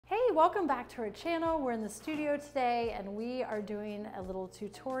welcome back to our channel. We're in the studio today and we are doing a little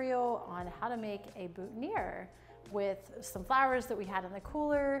tutorial on how to make a boutonnière with some flowers that we had in the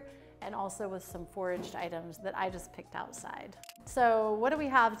cooler and also with some foraged items that I just picked outside. So what do we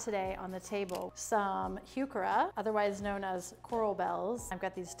have today on the table? Some heuchera, otherwise known as coral bells. I've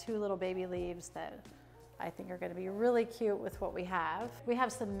got these two little baby leaves that I think are going to be really cute with what we have. We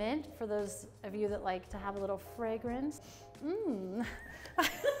have some mint for those of you that like to have a little fragrance.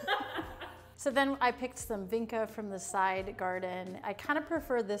 So then I picked some vinca from the side garden. I kind of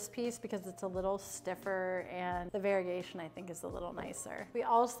prefer this piece because it's a little stiffer and the variegation I think is a little nicer. We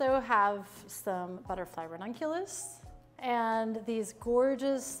also have some butterfly ranunculus and these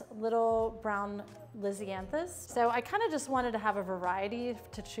gorgeous little brown lysianthus. So I kind of just wanted to have a variety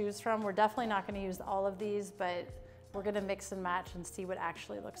to choose from. We're definitely not going to use all of these, but we're going to mix and match and see what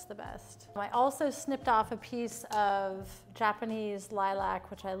actually looks the best. I also snipped off a piece of Japanese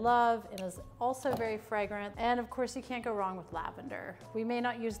lilac, which I love and is also very fragrant. And of course, you can't go wrong with lavender. We may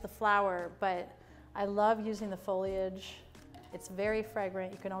not use the flower, but I love using the foliage. It's very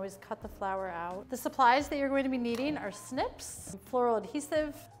fragrant. You can always cut the flower out. The supplies that you're going to be needing are snips, floral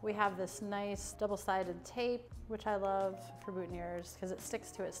adhesive. We have this nice double-sided tape, which I love for boutonnieres because it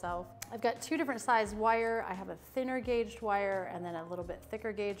sticks to itself. I've got two different size wire. I have a thinner gauged wire and then a little bit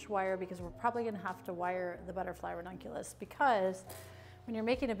thicker gauged wire because we're probably gonna have to wire the butterfly ranunculus because when you're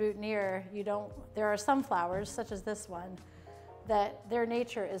making a boutonnière, there are some flowers, such as this one, that their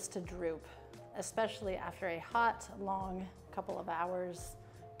nature is to droop, especially after a hot, long couple of hours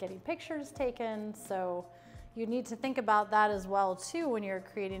getting pictures taken. So you need to think about that as well too when you're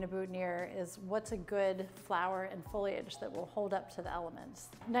creating a boutonnière, is what's a good flower and foliage that will hold up to the elements.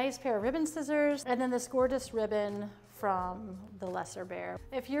 Nice pair of ribbon scissors and then this gorgeous ribbon from the Lesser Bear.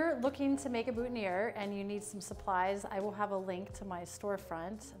 If you're looking to make a boutonnière and you need some supplies, I will have a link to my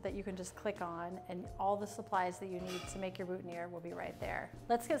storefront that you can just click on and all the supplies that you need to make your boutonnière will be right there.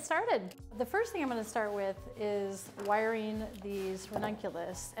 Let's get started. The first thing I'm going to start with is wiring these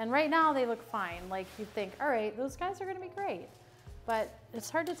ranunculus. And right now they look fine. Like you think, all right, those guys are going to be great. But it's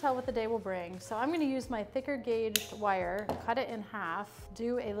hard to tell what the day will bring. So I'm going to use my thicker gauged wire, cut it in half,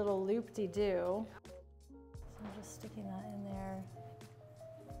 do a little loop-de-doo. I'm just sticking that in there.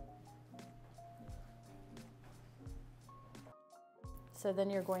 So then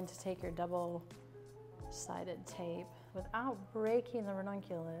you're going to take your double-sided tape without breaking the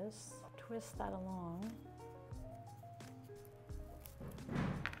ranunculus, twist that along.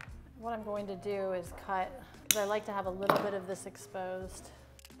 What I'm going to do is cut, because I like to have a little bit of this exposed.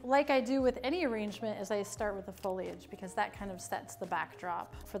 Like I do with any arrangement is I start with the foliage because that kind of sets the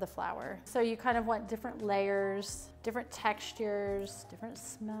backdrop for the flower. So you kind of want different layers, different textures, different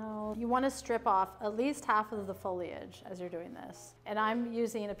smell. You want to strip off at least half of the foliage as you're doing this. And I'm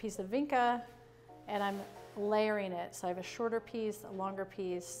using a piece of vinca and I'm layering it. So I have a shorter piece, a longer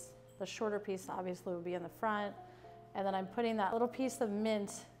piece. The shorter piece obviously will be in the front. And then I'm putting that little piece of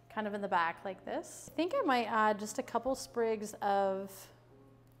mint kind of in the back like this. I think I might add just a couple sprigs of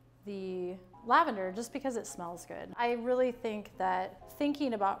the lavender just because it smells good. I really think that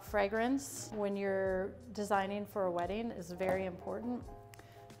thinking about fragrance when you're designing for a wedding is very important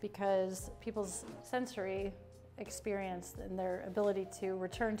because people's sensory experience and their ability to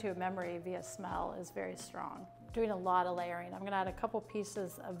return to a memory via smell is very strong. Doing a lot of layering. I'm gonna add a couple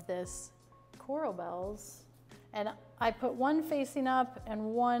pieces of this coral bells. And I put one facing up and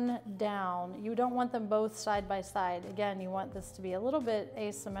one down. You don't want them both side by side. Again, you want this to be a little bit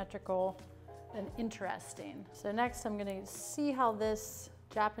asymmetrical and interesting. So next I'm gonna see how this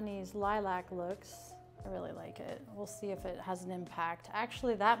Japanese lilac looks. I really like it. We'll see if it has an impact.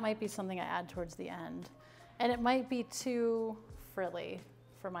 Actually, that might be something I add towards the end. And it might be too frilly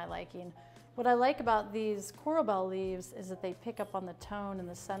for my liking. What I like about these coral bell leaves is that they pick up on the tone in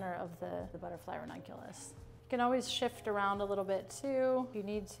the center of the butterfly ranunculus. You can always shift around a little bit too. If you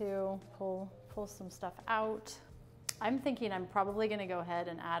need to pull some stuff out. I'm thinking I'm probably gonna go ahead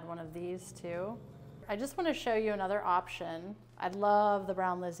and add one of these too. I just wanna show you another option. I love the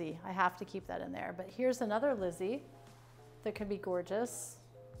brown lizzie. I have to keep that in there, but here's another lizzie that could be gorgeous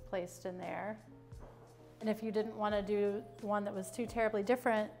placed in there. And if you didn't wanna do one that was too terribly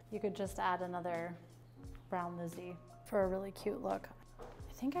different, you could just add another brown lizzie for a really cute look.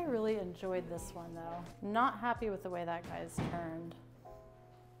 I think I really enjoyed this one though. Not happy with the way that guy's turned.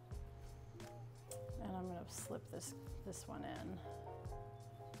 And I'm gonna slip this one in.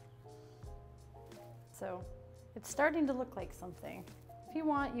 So it's starting to look like something. If you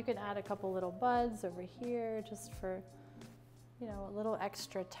want, you can add a couple little buds over here just for, you know, a little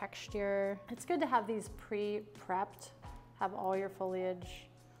extra texture. It's good to have these pre-prepped, have all your foliage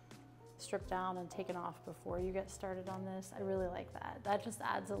stripped down and taken off before you get started on this. I really like that. That just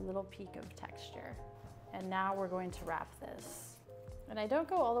adds a little peak of texture. And now we're going to wrap this. And I don't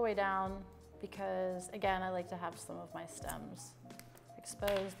go all the way down because, again, I like to have some of my stems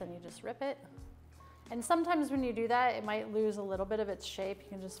exposed, then you just rip it. And sometimes when you do that, it might lose a little bit of its shape. You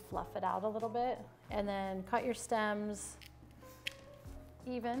can just fluff it out a little bit and then cut your stems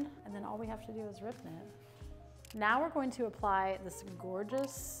even, and then all we have to do is ribbon it. Now we're going to apply this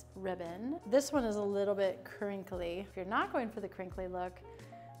gorgeous ribbon. This one is a little bit crinkly. If you're not going for the crinkly look,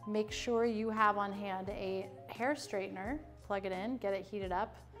 make sure you have on hand a hair straightener. Plug it in, get it heated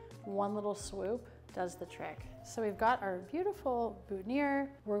up. One little swoop does the trick. So we've got our beautiful boutonnière.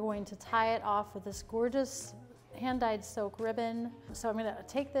 We're going to tie it off with this gorgeous hand-dyed silk ribbon. So I'm gonna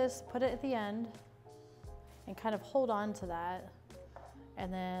take this, put it at the end, and kind of hold on to that.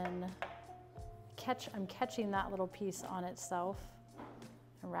 And then I'm catching that little piece on itself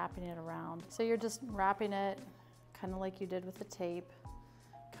and wrapping it around. So you're just wrapping it kind of like you did with the tape,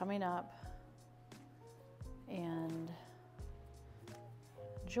 coming up and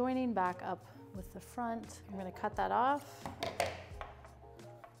joining back up with the front. I'm gonna cut that off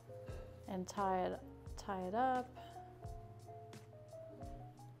and tie it up.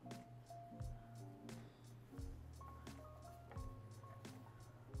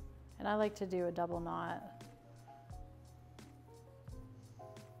 And I like to do a double knot.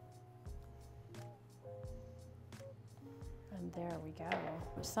 And there we go.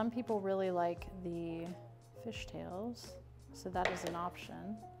 Some people really like the fishtails, so that is an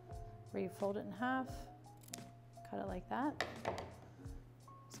option, where you fold it in half, cut it like that.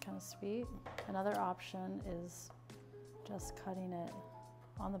 It's kind of sweet. Another option is just cutting it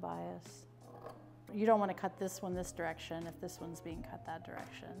on the bias. You don't want to cut this one this direction if this one's being cut that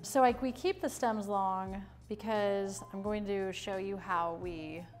direction. So we keep the stems long because I'm going to show you how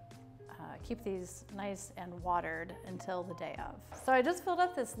we keep these nice and watered until the day of. So I just filled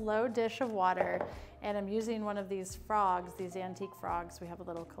up this low dish of water and I'm using one of these frogs, these antique frogs. We have a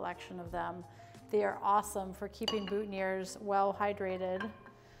little collection of them. They are awesome for keeping boutonnieres well hydrated.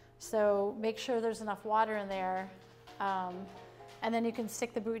 So make sure there's enough water in there. And then you can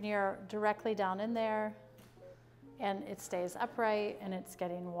stick the boutonnière directly down in there and it stays upright and it's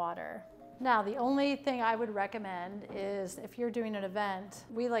getting water. Now, the only thing I would recommend is if you're doing an event,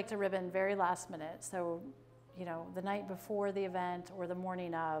 we like to ribbon very last minute. So, you know, the night before the event or the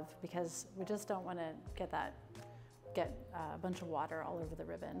morning of, because we just don't want to get a bunch of water all over the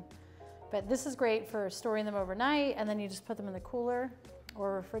ribbon. But this is great for storing them overnight and then you just put them in the cooler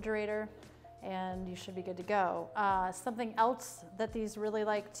or refrigerator and you should be good to go. Something else that these really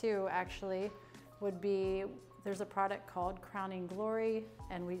like too, actually, would be, there's a product called Crowning Glory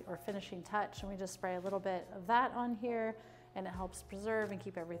or Finishing Touch, and we just spray a little bit of that on here and it helps preserve and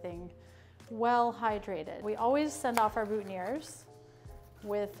keep everything well hydrated. We always send off our boutonnieres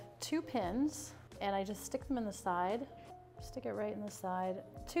with 2 pins and I just stick them in the side. Stick it right in the side.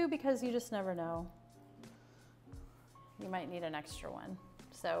 2 because you just never know. You might need an extra one.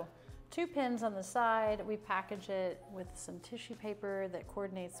 So 2 pins on the side. We package it with some tissue paper that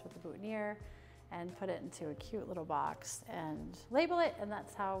coordinates with the boutonnière and put it into a cute little box and label it, and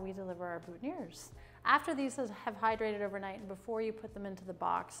that's how we deliver our boutonnieres. After these have hydrated overnight and before you put them into the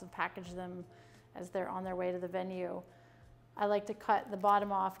box and package them as they're on their way to the venue, I like to cut the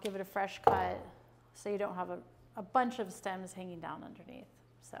bottom off, give it a fresh cut so you don't have a bunch of stems hanging down underneath.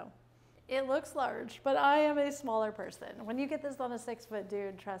 So it looks large, but I am a smaller person. When you get this on a 6-foot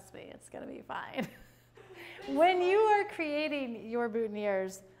dude, trust me, it's gonna be fine. When you are creating your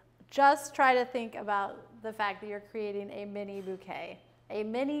boutonnieres, just try to think about the fact that you're creating a mini bouquet, a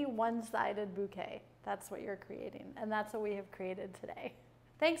mini one-sided bouquet. That's what you're creating, and that's what we have created today.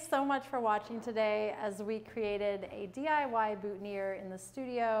 Thanks so much for watching today as we created a DIY boutonnière in the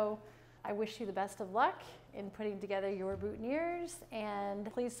studio. I wish you the best of luck in putting together your boutonnieres, and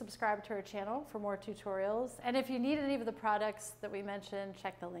please subscribe to our channel for more tutorials. And if you need any of the products that we mentioned,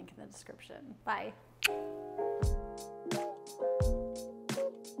 check the link in the description. Bye.